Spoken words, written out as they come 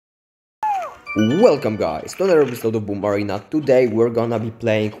Welcome guys to another episode of Boomapi. Today we're gonna be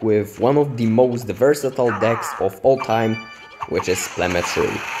playing with one of the most versatile decks of all time, which is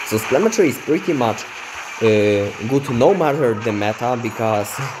Splemetery. So Splemetery is pretty much good no matter the meta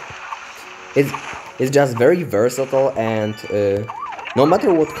because it's just very versatile and no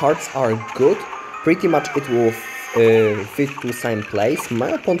matter what cards are good, pretty much it will fit to same place. My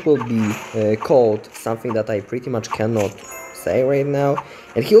opponent will be called something that I pretty much cannot say right now,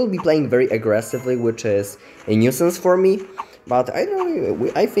 and he will be playing very aggressively, which is a nuisance for me. But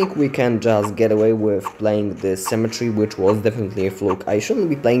I think we can just get away with playing this Symmetry, which was definitely a fluke. I shouldn't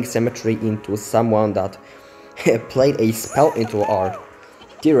be playing Symmetry into someone that played a spell into our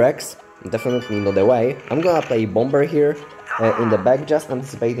T-Rex. Definitely not the way. I'm gonna play Bomber here in the back, just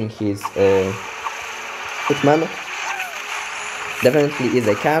anticipating his Hitman. Definitely is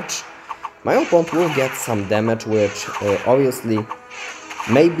a catch. My opponent will get some damage, which obviously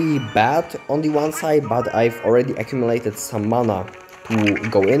may be bad on the one side, but I've already accumulated some mana to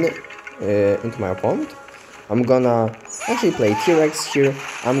go into my opponent. I'm gonna actually play T-Rex here.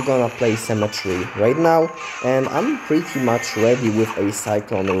 I'm gonna play Symmetry right now, and I'm pretty much ready with a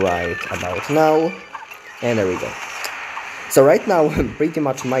Cyclone right about now. And there we go. So right now, pretty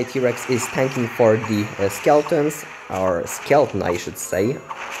much my T-Rex is tanking for the skeletons, or skeleton I should say.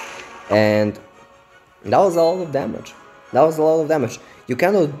 And that was a lot of damage. You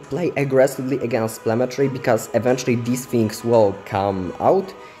cannot play aggressively against Splemetery because eventually these things will come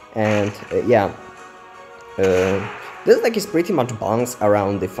out. And this deck is pretty much balanced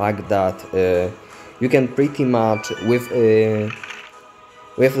around the fact that you can pretty much with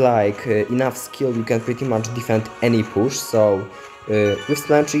enough skill you can pretty much defend any push. So with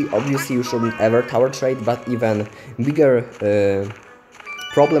Splemetery obviously you shouldn't ever tower trade, but even bigger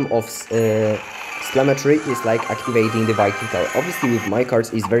problem of Splemetery is like activating the Viking Tower. Obviously with my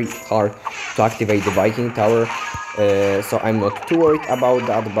cards it's very hard to activate the Viking Tower, so I'm not too worried about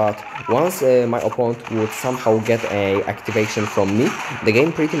that, but once my opponent would somehow get a activation from me, the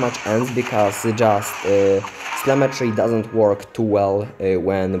game pretty much ends, because just Splemetery doesn't work too well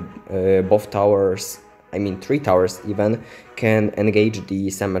when both towers, I mean 3 towers even, can engage the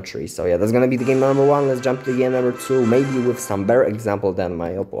Symmetry. So yeah, that's gonna be the game number 1. Let's jump to the game number 2, maybe with some better example than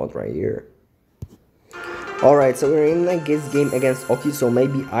my opponent right here. Alright, so we're in this game against Oki, so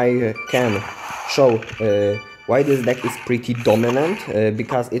maybe I can show why this deck is pretty dominant,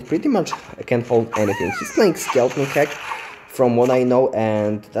 because it pretty much can hold anything. He's playing Skeleton Keg, from what I know,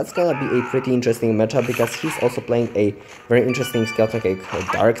 and that's gonna be a pretty interesting matchup because he's also playing a very interesting Skeleton Keg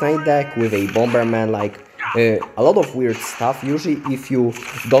Dark Knight deck with a Bomberman, like a lot of weird stuff. Usually if you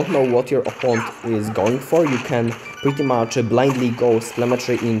don't know what your opponent is going for, you can pretty much blindly go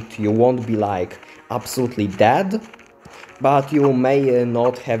Splemetery into, you won't be like absolutely dead, but you may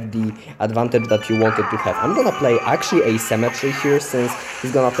not have the advantage that you wanted to have. I'm gonna play actually a Symmetry here, since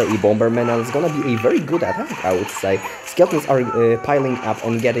he's gonna play a Bomberman, and it's gonna be a very good attack, I would say. Skeletons are piling up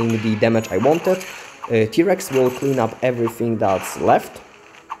and getting the damage I wanted. T-Rex will clean up everything that's left,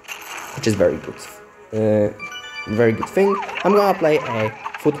 which is very good. Very good thing. I'm gonna play a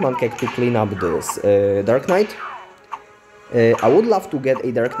Footman Cake to clean up this Dark Knight. I would love to get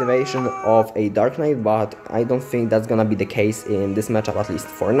a Dark Activation of a Dark Knight, but I don't think that's gonna be the case in this matchup, at least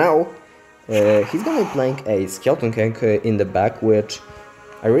for now. He's gonna be playing a Skeleton Cake in the back, which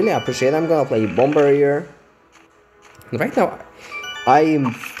I really appreciate. I'm gonna play Bomber here. Right now,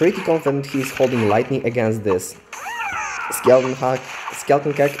 I'm pretty confident he's holding Lightning against this Skeleton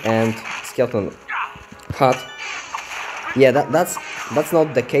Cake and Skeleton Hut. Yeah, that's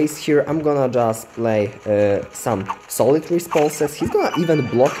not the case here. I'm gonna just play some solid responses. He's gonna even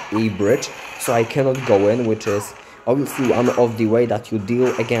block a bridge, so I cannot go in, which is obviously one of the way that you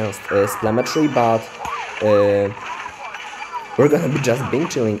deal against Splemetery, but we're gonna be just being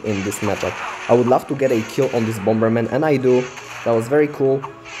chilling in this matchup. I would love to get a kill on this Bomberman, and I do. That was very cool.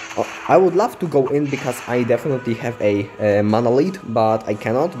 I would love to go in because I definitely have a mana lead, but I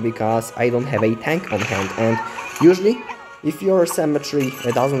cannot because I don't have a tank on hand, and usually if your Symmetry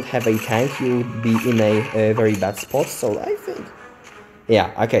doesn't have a tank, you'll be in a very bad spot. So I think,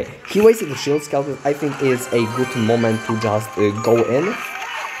 yeah, okay, he wasted the Shield Skeleton. I think is a good moment to just go in.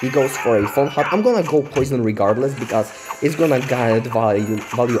 He goes for a Phone Hut. I'm gonna go Poison regardless, because it's gonna get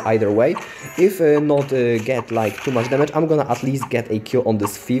value either way. If not get like too much damage, I'm gonna at least get a kill on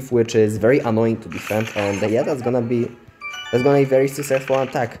this Thief, which is very annoying to defend, and yeah, that's gonna be a very successful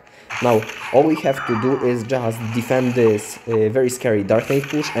attack. Now, all we have to do is just defend this very scary Dark Knight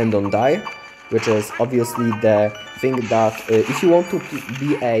push and don't die, which is obviously the think that if you want to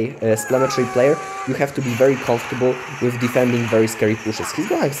be a Splemetery player, you have to be very comfortable with defending very scary pushes. He's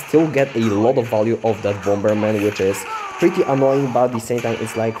gonna still get a lot of value of that Bomberman, which is pretty annoying, but at the same time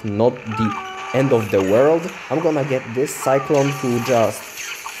it's like not the end of the world. I'm gonna get this Cyclone to just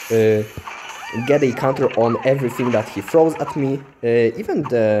get a counter on everything that he throws at me. Even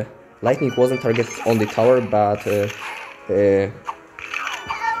the lightning wasn't targeted on the tower, but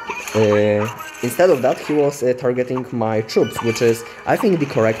instead of that he was targeting my troops, which is, I think, the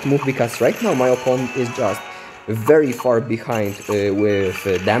correct move, because right now my opponent is just very far behind with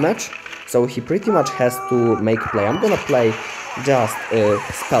damage, so he pretty much has to make play. I'm gonna play just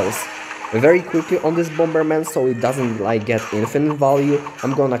spells very quickly on this Bomberman, so it doesn't like get infinite value.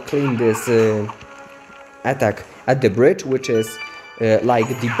 I'm gonna clean this attack at the bridge, which is like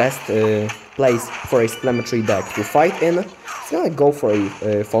the best place for a Splemetery deck to fight in. He's gonna go for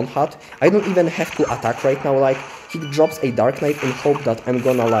a Phone Hat. I don't even have to attack right now, like he drops a Dark Knight in hope that I'm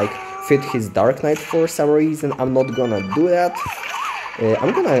gonna like fit his Dark Knight for some reason. I'm not gonna do that.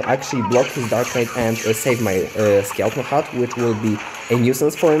 I'm gonna actually block his Dark Knight and save my Skeleton Hat, which will be a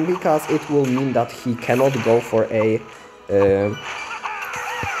nuisance for him, because it will mean that he cannot go for a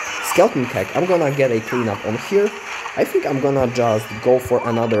Skeleton Keg. I'm gonna get a cleanup on here. I think I'm gonna just go for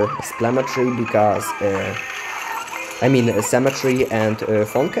another Splemetery, because I mean Symmetry and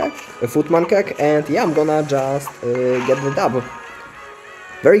Footman Keg, and yeah, I'm gonna just get the dub.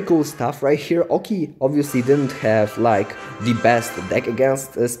 Very cool stuff right here. Oki obviously didn't have like the best deck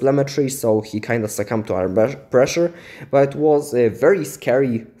against Splemetery, so he kind of succumbed to our pressure, but it was very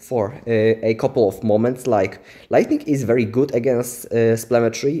scary for a couple of moments. Like, Lightning is very good against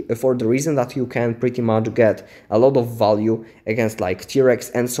Splemetery for the reason that you can pretty much get a lot of value against like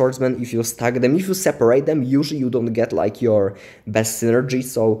T-Rex and Swordsman if you stack them. If you separate them, usually you don't get like your best synergy,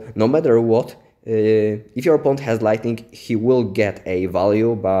 so no matter what, if your opponent has Lightning, he will get a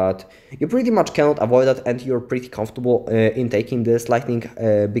value, but you pretty much cannot avoid that, and you're pretty comfortable in taking this Lightning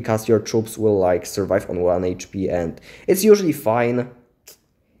because your troops will like survive on 1 HP, and it's usually fine.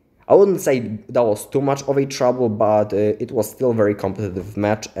 I wouldn't say that was too much of a trouble, but it was still a very competitive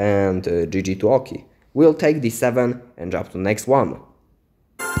match, and GG to Oki. We'll take the 7 and jump to the next one.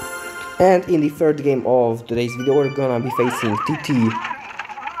 And in the third game of today's video, we're gonna be facing TT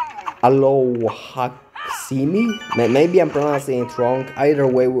Alohaksimi. Maybe I'm pronouncing it wrong. Either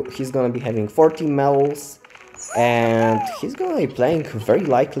way, he's gonna be having 40 medals, and he's gonna be playing very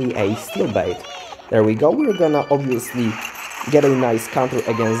likely a Steel Bait. There we go. We're gonna obviously get a nice counter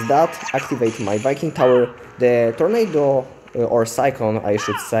against that, activate my Viking Tower. The Tornado, or Cyclone I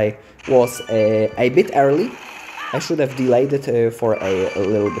should say, was a bit early. I should have delayed it for a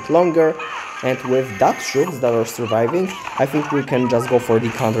little bit longer. And with that troops that are surviving, I think we can just go for the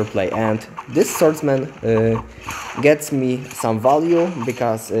counterplay. And this Swordsman gets me some value,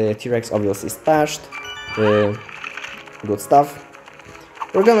 because T-Rex obviously stashed. Good stuff.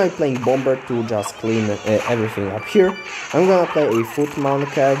 We're gonna be playing Bomber to just clean everything up here. I'm gonna play a Footman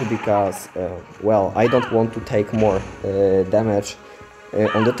Keg because, well, I don't want to take more damage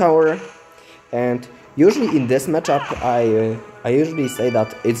on the tower. And usually in this matchup, I usually say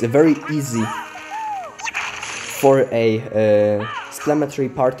that it's very easy for a Splemetery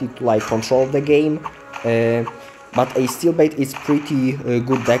party to like control the game, but a Steel Bait is pretty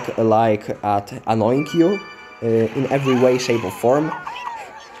good deck like at annoying you in every way, shape or form.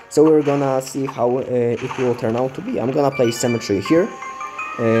 So we're gonna see how it will turn out to be. I'm gonna play Symmetry here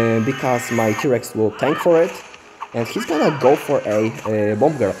because my T-Rex will tank for it. And he's gonna go for a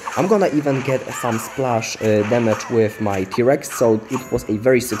Bomb Girl. I'm gonna even get some splash damage with my T-Rex, so it was a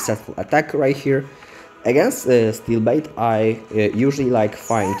very successful attack right here. Against Steel Bait, I usually like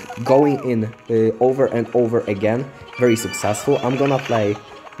find going in over and over again very successful. I'm gonna play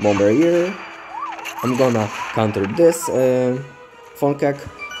Bomber here. I'm gonna counter this Funkak.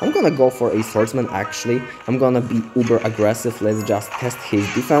 I'm gonna go for a Swordsman actually. I'm gonna be uber aggressive. Let's just test his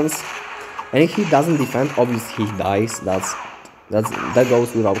defense. And if he doesn't defend, obviously he dies. That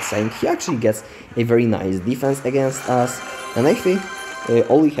goes without saying. He actually gets a very nice defense against us, and I think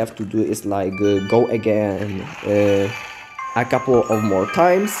all we have to do is like go again a couple of more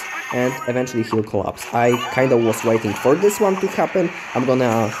times, and eventually he'll collapse. I kind of was waiting for this one to happen. I'm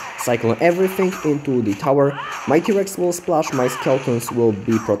gonna cycle everything into the tower. My T-Rex will splash, my skeletons will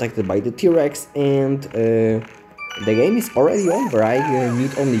be protected by the T-Rex, and the game is already over. I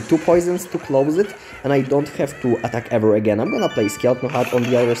need only 2 poisons to close it, and I don't have to attack ever again. I'm gonna play Skeleton Hat on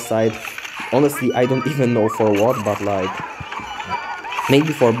the other side. Honestly, I don't even know for what, but like,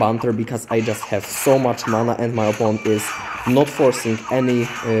 maybe for banter, because I just have so much mana and my opponent is not forcing any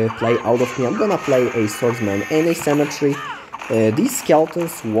play out of me. I'm gonna play a swordsman and a cemetery. These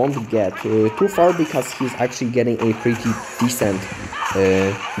skeletons won't get too far because he's actually getting a pretty decent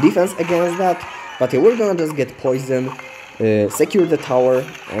defense against that. But yeah, we're gonna just get poison, secure the tower,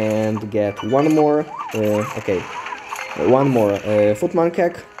 and get one more. One more footman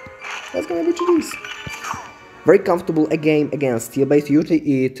keg. That's gonna be GG's. Very comfortable game against Steelbait. Usually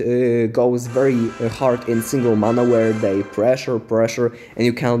it goes very hard in single mana where they pressure and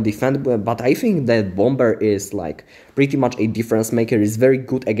you can't defend, but I think that Bomber is like pretty much a difference maker. Is very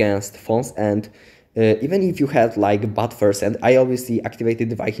good against phones, and even if you had like bad first, and I obviously activated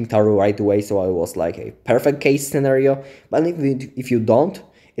the Viking Tower right away, so I was like a perfect case scenario. But if you don't,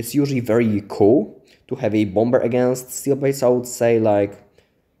 it's usually very cool to have a Bomber against Steelbait. So I would say like,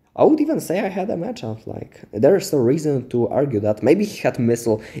 I would even say I had a matchup, like, there's no reason to argue that. Maybe he had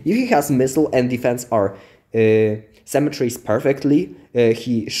Missile. If he has Missile and defense are symmetries perfectly,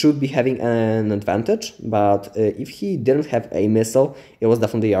 he should be having an advantage, but if he didn't have a Missile, it was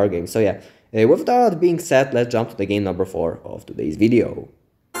definitely our game. So yeah, with that being said, let's jump to the game number 4 of today's video.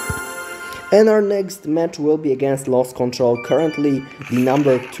 And our next match will be against Lost Control, currently the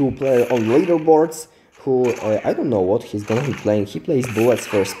number 2 player on leaderboards, who, I don't know what he's gonna be playing. He plays Bullets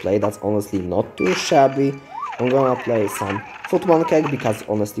first play, that's honestly not too shabby. I'm gonna play some Footman Keg, because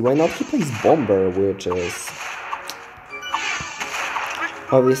honestly, why not? He plays Bomber, which is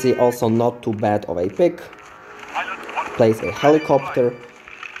obviously also not too bad of a pick. Plays a Helicopter.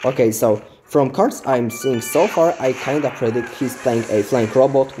 Okay, so from cards I'm seeing so far, I kinda predict he's playing a Flying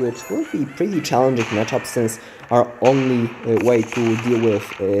Robot, which will be pretty challenging matchup since our only way to deal with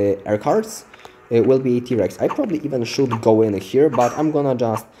air cards will be a T-Rex. I probably even should go in here, but I'm gonna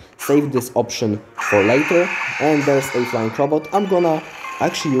just save this option for later. And there's a Flying Robot. I'm gonna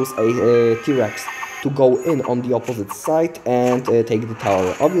actually use a T-Rex to go in on the opposite side and take the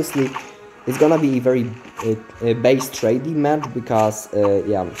tower. Obviously, it's gonna be a very base trading match, because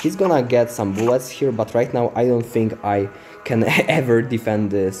yeah, he's gonna get some bullets here, but right now I don't think I can ever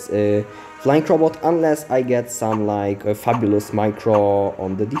defend this Flying Robot unless I get some like fabulous micro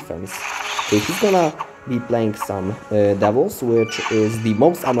on the defense. So he's gonna be playing some Devils, which is the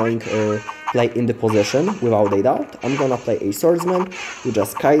most annoying play in the position, without a doubt. I'm gonna play a Swordsman, to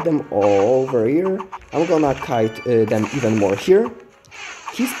just kite them over here. I'm gonna kite them even more here.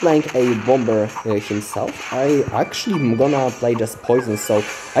 He's playing a Bomber himself. I actually am gonna play just Poison, so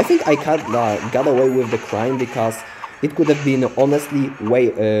I think I got away with the crime, because it could have been honestly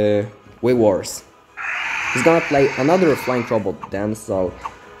way worse. He's gonna play another Flying Robot then, so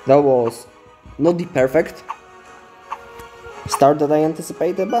that was not the perfect start that I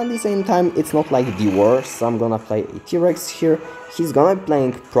anticipated, but at the same time it's not like the worst. So I'm gonna play a T-Rex here. He's gonna be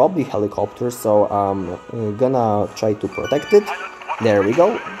playing probably Helicopter, so I'm gonna try to protect it. There we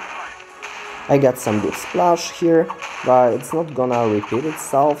go. I got some good splash here, but it's not gonna repeat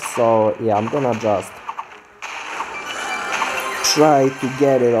itself, so yeah, I'm gonna just try to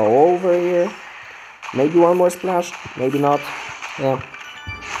get it all over here. Maybe one more splash, maybe not. Yeah,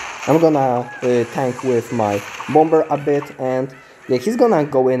 I'm gonna tank with my Bomber a bit, and yeah, he's gonna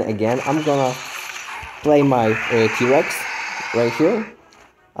go in again. I'm gonna play my T-Rex right here.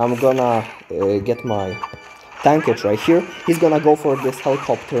 I'm gonna get my tankage right here. He's gonna go for this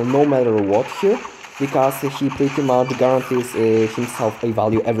Helicopter no matter what here, because he pretty much guarantees himself a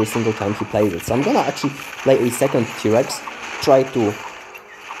value every single time he plays it. So I'm gonna actually play a second T-Rex, try to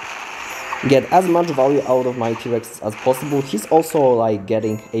get as much value out of my T-Rex as possible. He's also like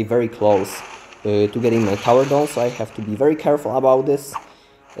getting a very close to getting my tower down, so I have to be very careful about this.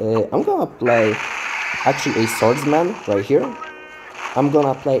 I'm gonna play actually a Swordsman right here. I'm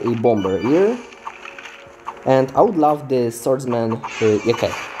gonna play a Bomber here, and I would love this Swordsman.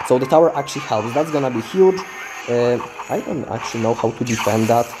 Okay, so the tower actually helps. That's gonna be huge. I don't actually know how to defend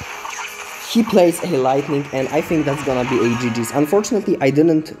that. He plays a Lightning, and I think that's gonna be a GG's. Unfortunately, I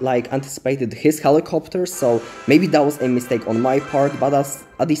didn't like anticipated his Helicopter, so maybe that was a mistake on my part, but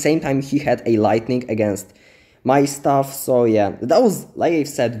at the same time he had a Lightning against my stuff, so yeah, that was, like I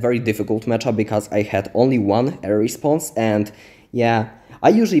said, very difficult matchup, because I had only one air response, and yeah, I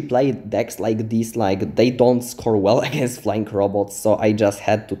usually play decks like these, like they don't score well against Flying Robots, so I just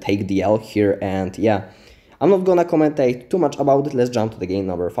had to take the L here, and yeah, I'm not gonna commentate too much about it. Let's jump to the game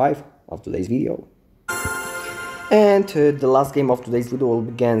number 5 of today's video. And the last game of today's video will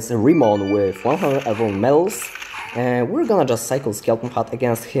be against Rimon with 111 medals. And we're gonna just cycle Skeleton Hut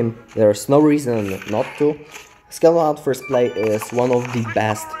against him. There's no reason not to. Skeleton Hut first play is one of the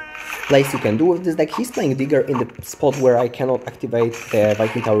best plays you can do with this deck. He's playing Digger in the spot where I cannot activate the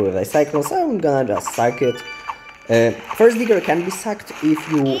Viking Tower with a Cyclone, so I'm gonna just sack it. First Digger can be sacked if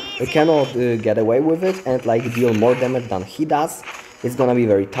you cannot get away with it and like deal more damage than he does. It's gonna be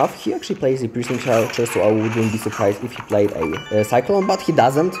very tough. He actually plays a Piercing Archer, so I wouldn't be surprised if he played a Cyclone, but he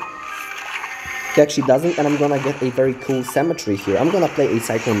doesn't. He actually doesn't, and I'm gonna get a very cool Splemetery here. I'm gonna play a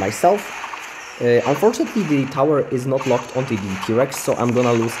Cyclone myself. Unfortunately, the tower is not locked onto the T-Rex, so I'm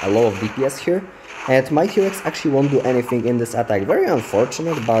gonna lose a lot of DPS here. And my T-Rex actually won't do anything in this attack. Very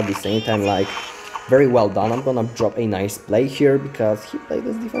unfortunate, but at the same time, like, very well done. I'm gonna drop a nice play here, because he played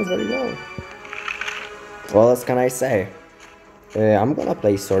this defense very well. What else can I say? I'm gonna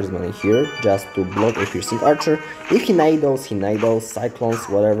play Swordsman here, just to block a Piercing Archer. If he nados, Cyclones,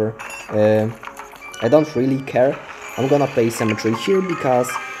 whatever. I don't really care. I'm gonna play Splemetery here, because,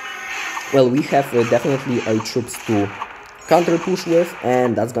 well, we have definitely a troops to counter push with,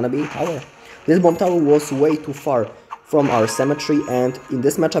 and that's gonna be tower. This bomb tower was way too far from our Splemetery, and in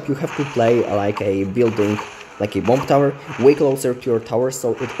this matchup you have to play like a building, like a bomb tower, way closer to your tower,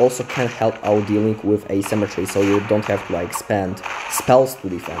 so it also can help out dealing with a Splemetery, so you don't have to like spend spells to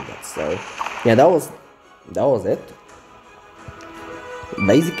defend it. So yeah, that was it.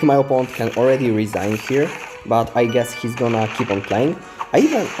 Basically my opponent can already resign here, but I guess he's gonna keep on playing.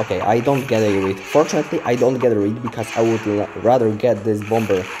 I don't get a read. Fortunately, I don't get a read because I would rather get this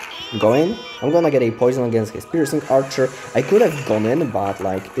bomber going. I'm gonna get a poison against his Piercing Archer. I could have gone in, but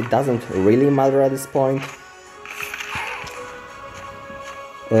like it doesn't really matter at this point.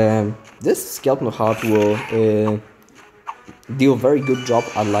 This Skeleton Heart will do a very good job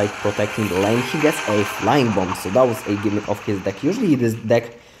at like protecting the lane. He gets a Flying Bomb, so that was a gimmick of his deck. Usually this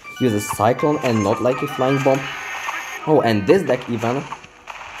deck uses Cyclone and not like a Flying Bomb. Oh, and this deck even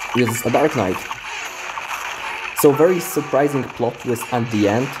uses a Dark Knight. So very surprising plot twist at the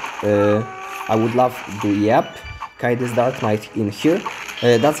end. I would love to kite this Dark Knight in here.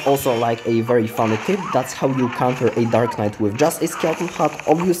 That's also like a very funny tip. That's how you counter a Dark Knight with just a Skeleton Heart.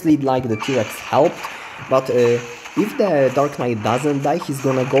 Obviously, like the T-Rex helped, but if the Dark Knight doesn't die, he's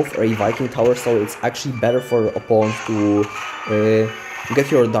gonna go for a Viking Tower, so it's actually better for the opponent to get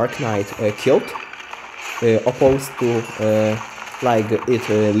your Dark Knight killed, opposed to like it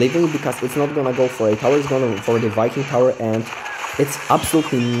living, because it's not gonna go for a tower, it's gonna go for the Viking Tower, and it's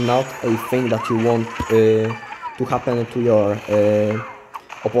absolutely not a thing that you want to happen to your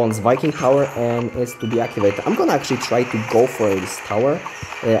opponent's Viking Tower, and it's to be activated. I'm gonna actually try to go for this tower.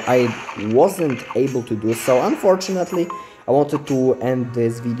 I wasn't able to do so, unfortunately. I wanted to end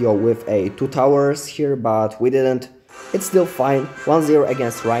this video with a 2 towers here, but we didn't. It's still fine. 1-0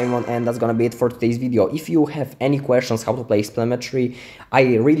 against Raimon, and that's gonna be it for today's video. If you have any questions how to play Splemetery,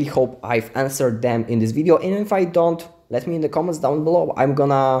 I really hope I've answered them in this video, and if I don't, let me in the comments down below. I'm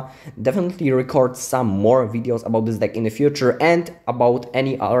gonna definitely record some more videos about this deck in the future, and about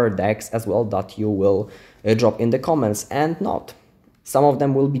any other decks as well that you will drop in the comments, and not. Some of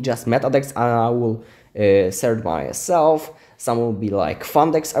them will be just meta decks and I will search myself. Some will be like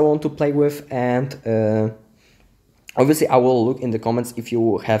fun decks I want to play with, and obviously I will look in the comments if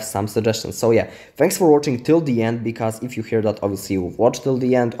you have some suggestions. So yeah, thanks for watching till the end, because if you hear that obviously you've watched till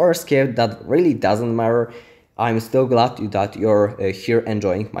the end, or scared, that really doesn't matter. I'm still glad that you're here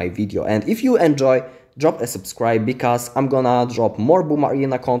enjoying my video, and if you enjoy, drop a subscribe, because I'm gonna drop more Boom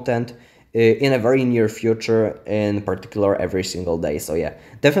Arena content in a very near future, in particular every single day. So yeah,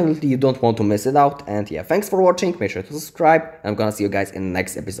 definitely you don't want to miss it out, and yeah, thanks for watching, make sure to subscribe, and I'm gonna see you guys in the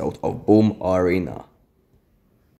next episode of Boom Arena.